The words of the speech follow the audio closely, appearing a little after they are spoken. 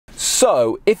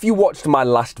So, if you watched my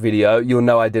last video, you'll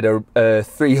know I did a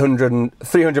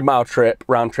 300 mile trip,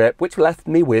 round trip, which left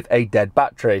me with a dead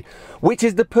battery, which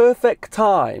is the perfect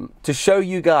time to show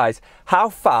you guys how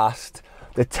fast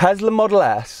the Tesla Model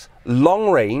S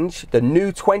long range, the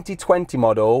new 2020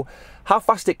 model, how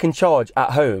fast it can charge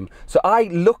at home. So I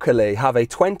luckily have a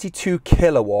 22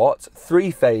 kilowatt,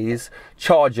 3-phase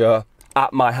charger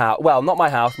at my house. Well, not my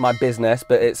house, my business,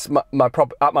 but it's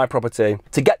at my property.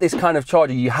 To get this kind of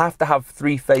charger, you have to have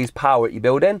 3-phase power at your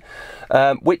building,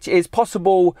 which is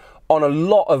possible on a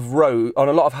lot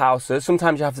of houses.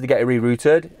 Sometimes you have to get it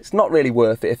rerouted. It's not really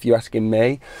worth it if you're asking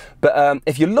me. But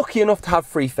if you're lucky enough to have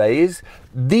 3-phase,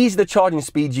 these are the charging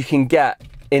speeds you can get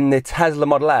in the Tesla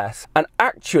Model S. And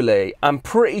actually, I'm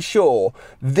pretty sure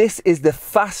this is the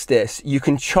fastest you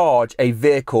can charge a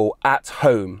vehicle at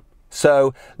home.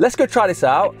 So let's go try this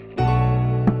out.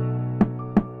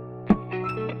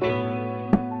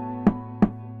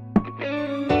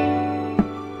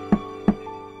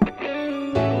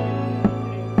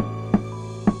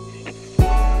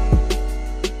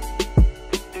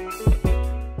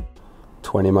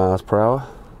 (20 miles per hour),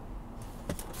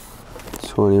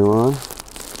 21,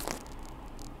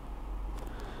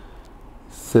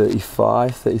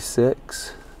 35,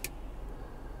 36.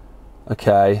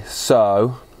 Okay,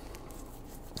 so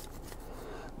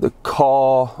the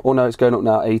car, oh no, it's going up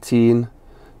now, 18,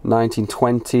 19,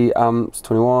 20 amps,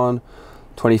 21,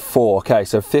 24. Okay,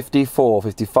 so 54,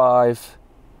 55,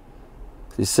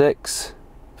 56,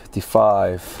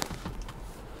 55,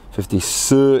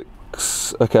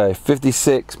 56. Okay,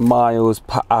 56 miles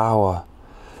per hour.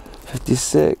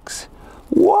 56.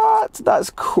 What?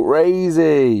 That's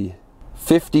crazy.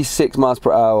 56 miles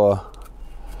per hour.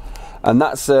 And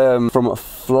that's from a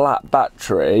flat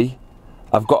battery.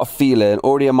 I've got a feeling,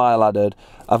 already a mile added,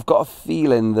 I've got a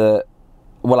feeling that,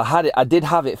 well, I did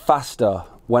have it faster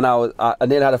when I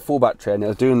nearly had a full battery, and it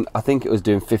was doing, I think it was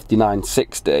doing 59,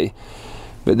 60.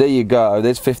 But there you go,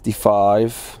 there's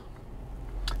 55.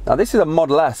 Now this is a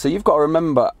Model S, so you've got to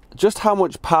remember just how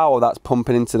much power that's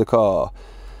pumping into the car.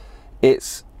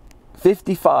 It's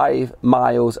 55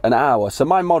 miles an hour. So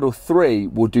my Model 3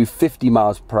 will do 50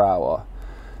 miles per hour.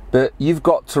 But you've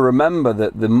got to remember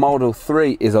that the Model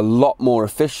 3 is a lot more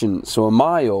efficient, so a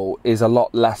mile is a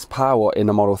lot less power in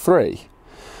the Model 3.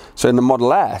 So in the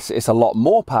Model S, it's a lot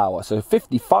more power. So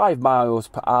 55 miles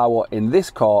per hour in this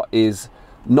car is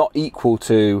not equal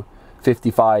to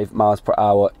 55 miles per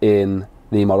hour in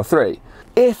the Model 3,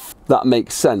 if that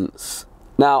makes sense.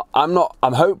 Now, I'm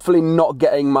hopefully not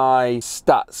getting my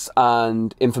stats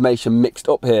and information mixed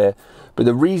up here, but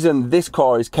the reason this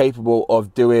car is capable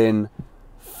of doing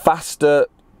faster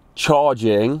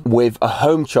charging with a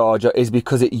home charger is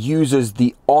because it uses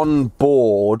the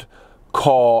onboard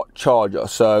car charger.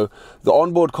 So the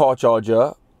onboard car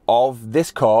charger of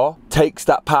this car takes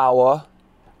that power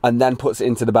and then puts it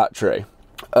into the battery.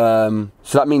 So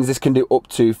that means this can do up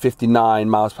to 59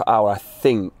 miles per hour, I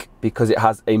think, because it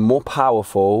has a more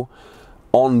powerful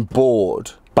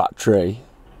onboard battery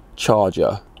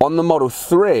charger. On the Model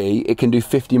 3, it can do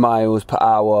 50 miles per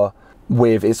hour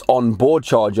with its onboard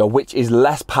charger, which is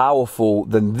less powerful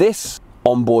than this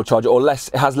onboard charger, or it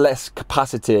has less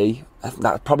capacity.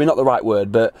 That's probably not the right word,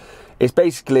 but it's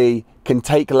basically can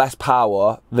take less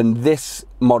power than this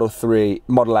Model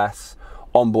S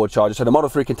onboard charger. So the Model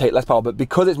 3 can take less power, but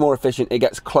because it's more efficient, it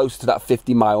gets close to that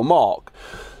 50-mile mark.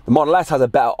 The Model S has a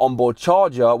better onboard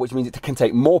charger, which means it can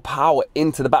take more power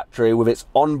into the battery with its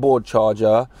onboard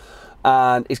charger,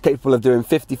 and it's capable of doing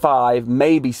 55,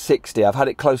 maybe 60. I've had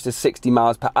it close to 60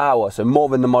 miles per hour, so more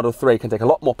than the Model 3. It can take a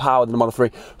lot more power than the Model 3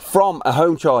 from a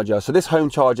home charger. So this home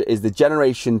charger is the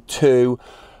Generation 2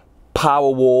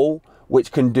 Powerwall,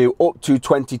 which can do up to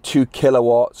 22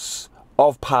 kilowatts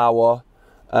of power,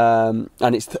 and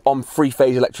it's on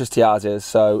 3-phase electricity as is.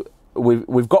 So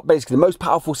we've got basically the most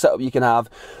powerful setup you can have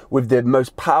with the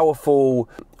most powerful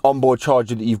onboard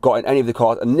charger that you've got in any of the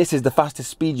cars, and this is the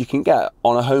fastest speed you can get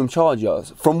on a home charger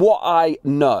from what I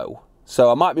know.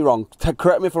 So I might be wrong,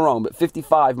 correct me if I'm wrong, but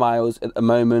 55 miles at the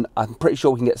moment. I'm pretty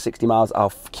sure we can get 60 miles.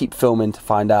 I'll keep filming to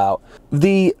find out.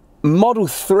 The Model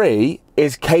 3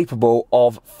 is capable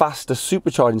of faster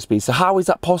supercharging speeds. So how is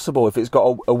that possible if it's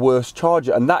got a worse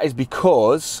charger? And that is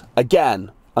because,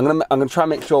 again, I'm gonna try and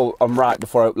make sure I'm right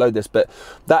before I upload this, but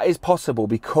that is possible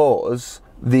because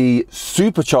the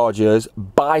superchargers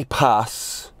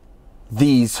bypass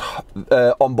these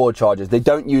onboard chargers. They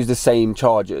don't use the same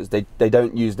chargers. They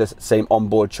don't use the same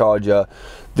onboard charger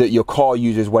that your car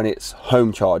uses when it's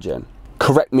home charging.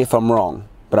 Correct me if I'm wrong,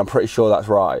 but I'm pretty sure that's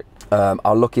right.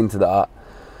 I'll look into that.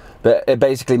 But it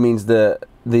basically means that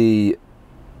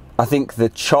I think the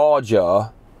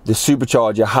charger the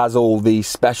supercharger has all these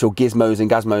special gizmos and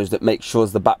gazmos that make sure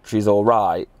the battery's all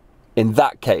right in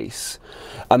that case.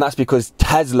 And that's because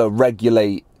Tesla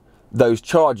regulate those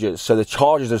chargers. So the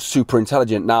chargers are super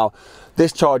intelligent. Now,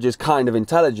 this charger is kind of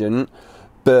intelligent,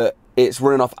 but it's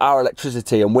running off our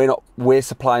electricity and we're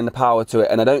supplying the power to it.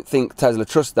 And I don't think Tesla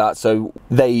trusts that. So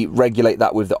they regulate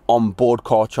that with the onboard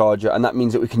car charger. And that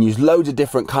means that we can use loads of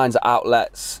different kinds of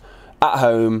outlets at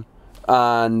home.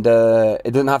 And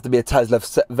it doesn't have to be a Tesla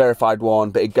verified one,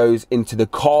 but it goes into the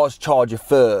car's charger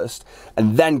first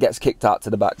and then gets kicked out to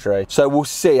the battery. So we'll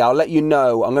see. I'll let you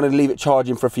know. I'm going to leave it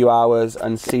charging for a few hours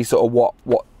and see sort of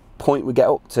what point we get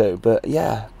up to. But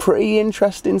yeah, pretty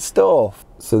interesting stuff.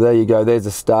 So there you go. There's the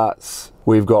stats.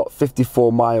 We've got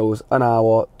 54 miles an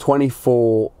hour,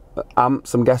 24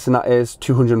 amps. I'm guessing that is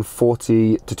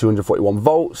 240 to 241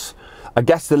 volts. I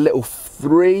guess the little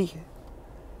 3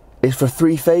 is for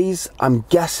 3-phase, I'm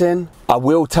guessing. I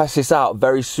will test this out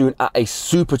very soon at a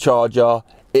supercharger.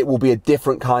 It will be a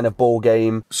different kind of ball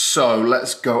game. So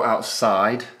let's go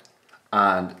outside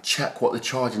and check what the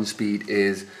charging speed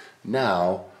is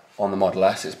now on the Model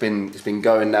S. It's been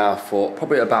going now for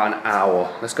probably about an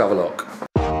hour. Let's go have a look.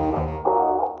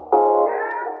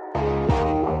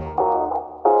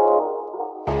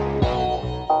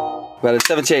 We had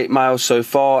 78 miles so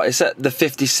far. It's at the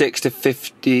 56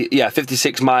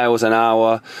 miles an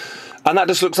hour. And that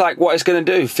just looks like what it's gonna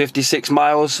do, 56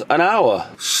 miles an hour.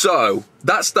 So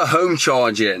that's the home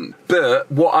charging.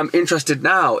 But what I'm interested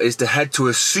now is to head to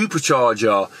a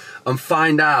supercharger and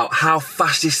find out how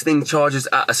fast this thing charges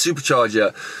at a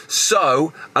supercharger.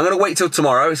 So I'm gonna wait till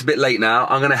tomorrow, it's a bit late now.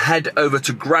 I'm gonna head over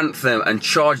to Grantham and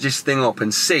charge this thing up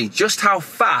and see just how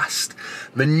fast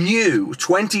the new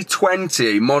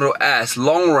 2020 Model S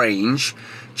long range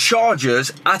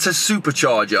charges at a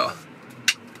supercharger.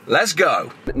 Let's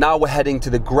go. Now we're heading to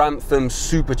the Grantham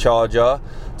supercharger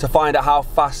to find out how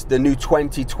fast the new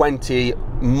 2020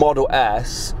 Model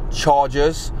S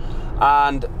charges.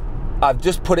 And I've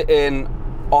just put it in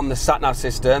on the sat-nav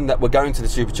system that we're going to the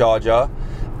supercharger,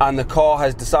 and the car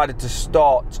has decided to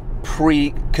start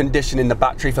pre-conditioning the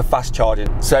battery for fast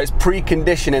charging. So it's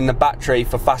pre-conditioning the battery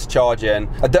for fast charging.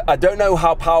 I don't know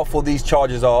how powerful these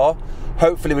chargers are.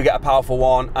 Hopefully we get a powerful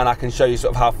one and I can show you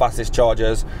sort of how fast this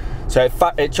charges. So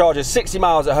it charges 60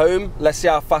 miles at home. Let's see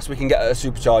how fast we can get at a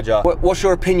supercharger. What's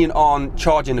your opinion on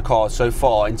charging the car so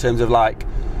far in terms of like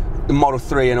the Model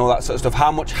 3 and all that sort of stuff?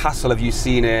 How much hassle have you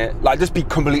seen it? Like, just be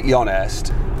completely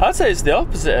honest. I'd say it's the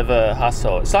opposite of a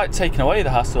hassle. It's like taking away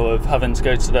the hassle of having to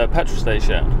go to the petrol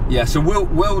station. Yeah, so Will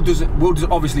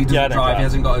obviously doesn't drive, he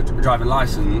hasn't got a driving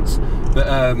licence. But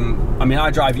I mean,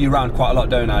 I drive you around quite a lot,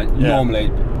 don't I? Yeah.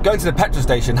 Normally. Going to the petrol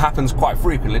station happens quite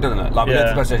frequently, doesn't it? Like we go to the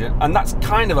petrol station, and that's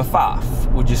kind of a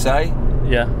faff, would you say?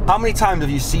 Yeah. How many times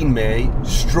have you seen me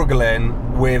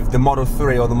struggling with the Model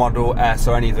 3 or the Model S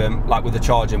or any of them, like with the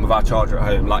charging, with our charger at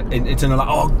home? Like, it's in like,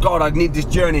 oh God, I need this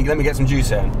journey, let me get some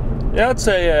juice in. Yeah, I'd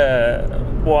say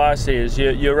what I see is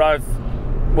you arrive,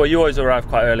 well, you always arrive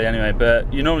quite early anyway,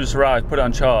 but you normally just arrive, put it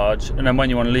on charge, and then when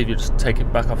you want to leave, you just take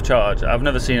it back off charge. I've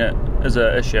never seen it as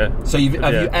an issue. So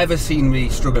have you ever seen me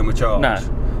struggling with charge?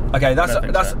 No. Okay,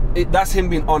 that's him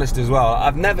being honest as well.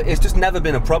 It's just never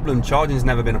been a problem. Charging's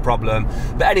never been a problem.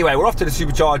 But anyway, we're off to the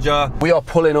supercharger. We are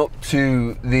pulling up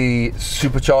to the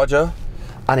supercharger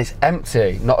and it's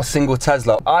empty, not a single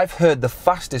Tesla. I've heard the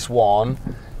fastest one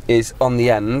is on the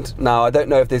end. Now, I don't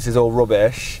know if this is all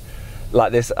rubbish,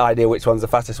 like this idea which one's the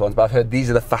fastest ones, but I've heard these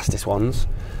are the fastest ones.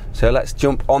 So let's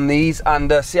jump on these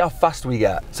and see how fast we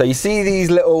get. So you see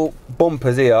these little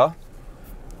bumpers here?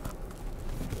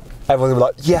 Everyone's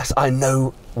gonna be like, yes, I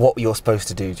know what you're supposed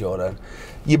to do, Jordan.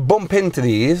 You bump into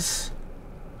these,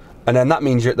 and then that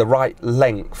means you're at the right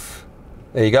length.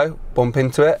 There you go, bump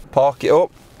into it, park it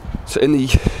up. So in the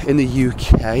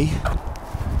UK,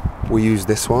 we use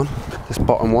this one, this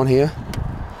bottom one here.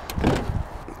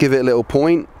 Give it a little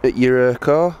point at your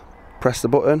car, press the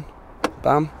button,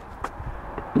 bam.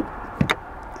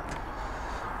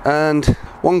 And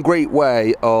one great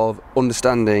way of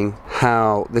understanding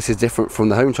how this is different from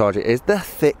the home charger is the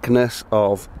thickness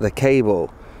of the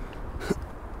cable.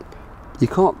 You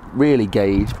can't really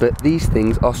gauge, but these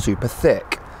things are super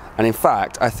thick. And in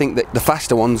fact, I think that the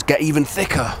faster ones get even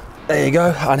thicker. There you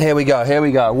go, and here we go, here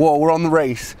we go. Whoa, we're on the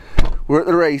race. We're at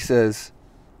the races.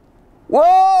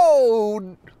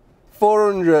 Whoa!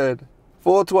 400,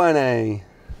 420.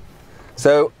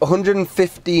 So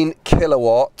 115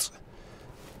 kilowatt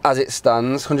as it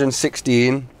stands,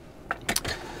 116.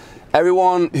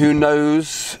 Everyone who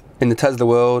knows in the Tesla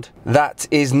world, that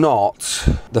is not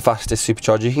the fastest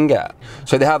supercharger you can get.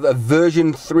 So they have a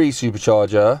version 3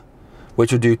 supercharger,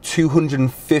 which will do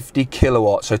 250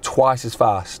 kilowatts, so twice as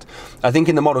fast. I think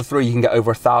in the Model 3 you can get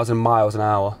over 1,000 miles an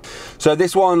hour. So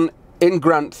this one in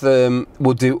Grantham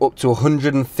will do up to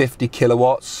 150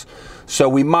 kilowatts. So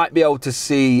we might be able to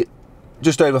see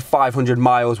just over 500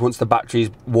 miles once the battery's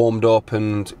warmed up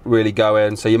and really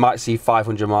going. So you might see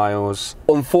 500 miles.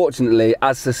 Unfortunately,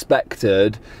 as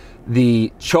suspected,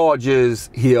 the chargers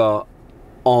here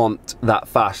aren't that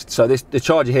fast. So the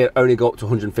charger here only got up to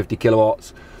 150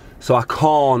 kilowatts. So I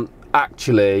can't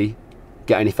actually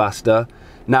get any faster.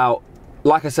 Now,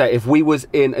 like I say, if we was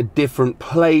in a different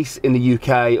place in the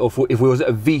UK, or if we was at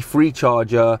a V3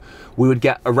 charger, we would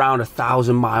get around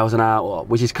 1,000 miles an hour,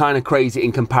 which is kind of crazy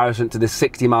in comparison to the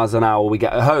 60 miles an hour we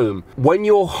get at home. When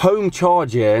you're home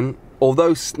charging,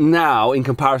 although now in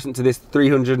comparison to this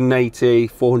 380,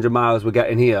 400 miles we're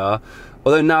getting here,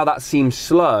 although now that seems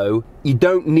slow, you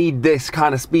don't need this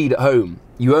kind of speed at home.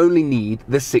 You only need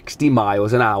the 60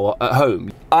 miles an hour at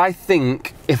home. I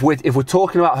think if we're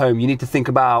talking about home, you need to think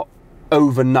about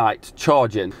overnight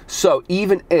charging. So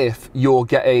even if you're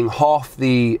getting half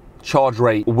the charge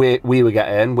rate we were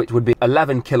getting, which would be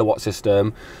 11 kilowatt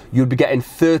system, you'd be getting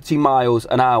 30 miles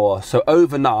an hour. So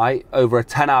overnight, over a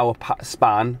 10-hour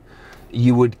span,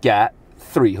 you would get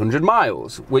 300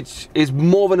 miles, which is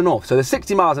more than enough. So the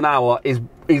 60 miles an hour is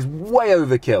way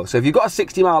overkill. So if you've got a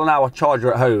 60 mile an hour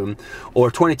charger at home, or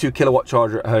a 22 kilowatt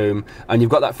charger at home, and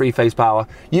you've got that three-phase power,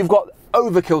 you've got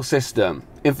overkill system.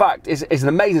 In fact, it's an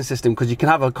amazing system because you can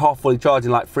have a car fully charged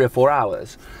in like 3 or 4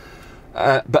 hours.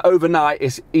 But overnight,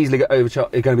 it's easily going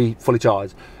to be fully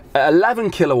charged. At 11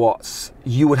 kilowatts,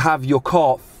 you would have your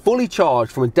car fully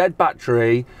charged from a dead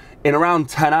battery in around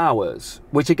 10 hours,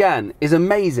 which again is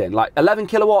amazing. Like 11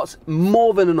 kilowatts,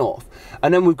 more than enough.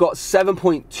 And then we've got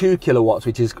 7.2 kilowatts,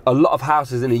 which is a lot of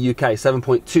houses in the UK,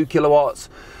 7.2 kilowatts.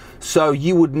 So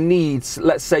you would need,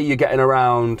 let's say you're getting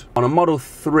around, on a Model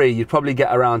 3, you'd probably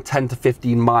get around 10 to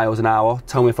 15 miles an hour.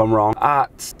 Tell me if I'm wrong.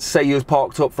 At, say you was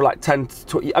parked up for like 10 to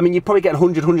 20, I mean, you'd probably get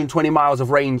 100, 120 miles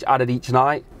of range added each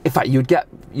night. In fact, you'd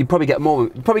probably get more,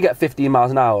 you'd probably get 15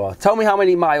 miles an hour. Tell me how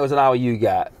many miles an hour you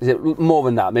get. Is it more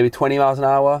than that? Maybe 20 miles an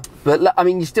hour? But I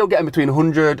mean, you're still getting between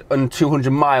 100 and 200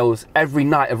 miles every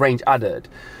night of range added.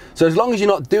 So as long as you're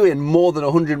not doing more than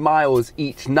 100 miles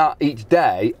each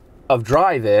day of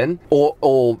driving,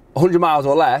 or 100 miles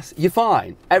or less, you're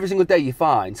fine. Every single day you're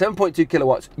fine. 7.2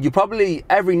 kilowatts, you probably,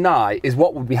 every night is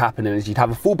what would be happening is you'd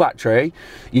have a full battery,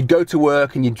 you'd go to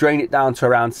work and you'd drain it down to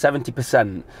around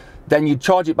 70%. Then you'd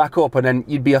charge it back up and then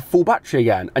you'd be a full battery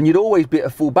again. And you'd always be at a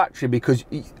full battery because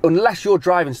unless your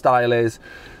driving style is,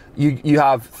 you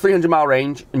have 300 mile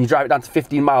range and you drive it down to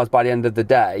 15 miles by the end of the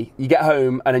day, you get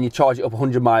home and then you charge it up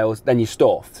 100 miles, then you're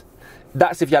stuffed.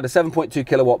 That's if you had a 7.2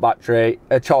 kilowatt battery,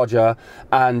 a charger,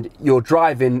 and you're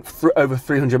driving over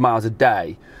 300 miles a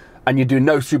day, and you do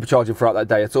no supercharging throughout that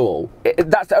day at all.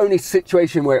 That's the only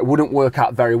situation where it wouldn't work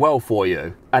out very well for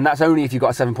you. And that's only if you've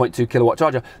got a 7.2 kilowatt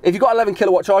charger. If you've got an 11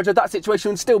 kilowatt charger, that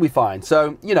situation would still be fine.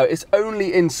 So, you know, it's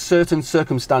only in certain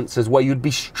circumstances where you'd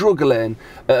be struggling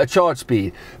at a charge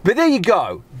speed. But there you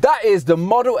go. That is the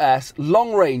Model S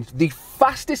long range, the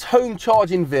fastest home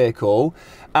charging vehicle.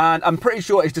 And I'm pretty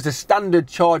sure it's just a standard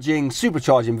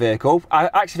supercharging vehicle. I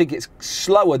actually think it's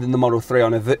slower than the Model 3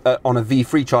 on a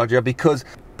V3 charger because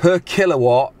per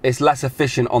kilowatt, it's less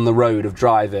efficient on the road of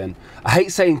driving. I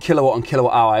hate saying kilowatt and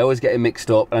kilowatt hour. I always get it mixed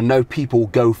up, and I know people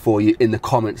go for you in the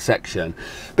comments section.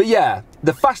 But yeah,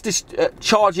 the fastest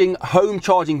home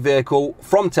charging vehicle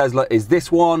from Tesla is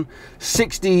this one,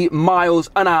 60 miles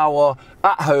an hour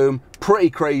at home, pretty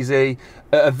crazy.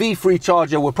 A V3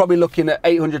 charger, we're probably looking at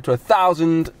 800 to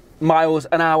 1,000 miles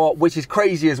an hour, which is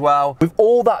crazy as well. With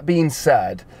all that being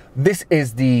said, this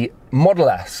is the Model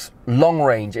S long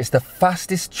range. It's the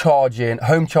fastest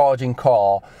home charging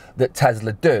car that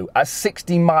Tesla do. At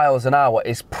 60 miles an hour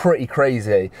is pretty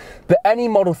crazy. But any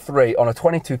Model 3 on a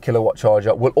 22 kilowatt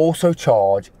charger will also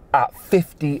charge at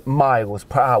 50 miles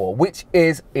per hour, which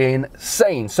is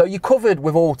insane. So you're covered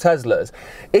with all Teslas.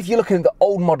 If you're looking at the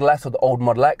old Model S or the old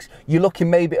Model X, you're looking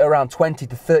maybe around 20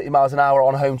 to 30 miles an hour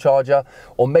on a home charger,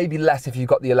 or maybe less if you've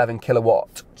got the 11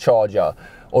 kilowatt charger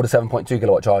or the 7.2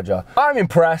 kilowatt charger. I'm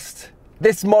impressed.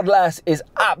 This Model S is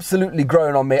absolutely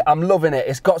growing on me. I'm loving it.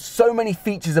 It's got so many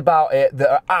features about it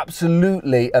that are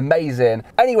absolutely amazing.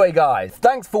 Anyway, guys,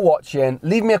 thanks for watching.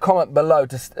 Leave me a comment below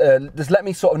to just let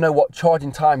me sort of know what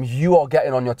charging times you are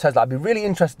getting on your Tesla. I'd be really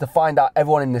interested to find out,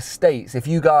 everyone in the States, if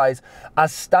you guys,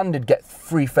 as standard, get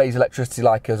three-phase electricity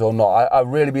like us or not. I'd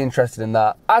really be interested in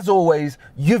that. As always,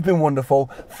 you've been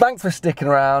wonderful. Thanks for sticking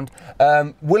around.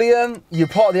 William, you're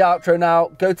part of the outro now.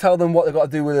 Go tell them what they've got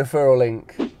to do with the referral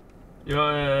link. You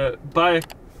buy a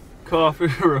car through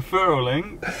the referral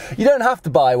link. You don't have to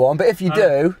buy one, but if you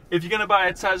do... If you're going to buy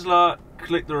a Tesla,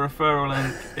 click the referral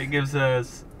link. It gives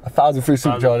us 1,000 free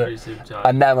supercharger.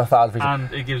 And them 1,000 free supercharger.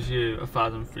 And it gives you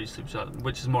 1,000 free supercharger,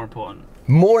 which is more important.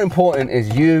 More important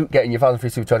is you getting your 1,000 free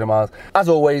supercharger miles. As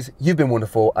always, you've been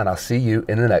wonderful, and I'll see you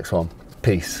in the next one.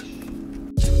 Peace.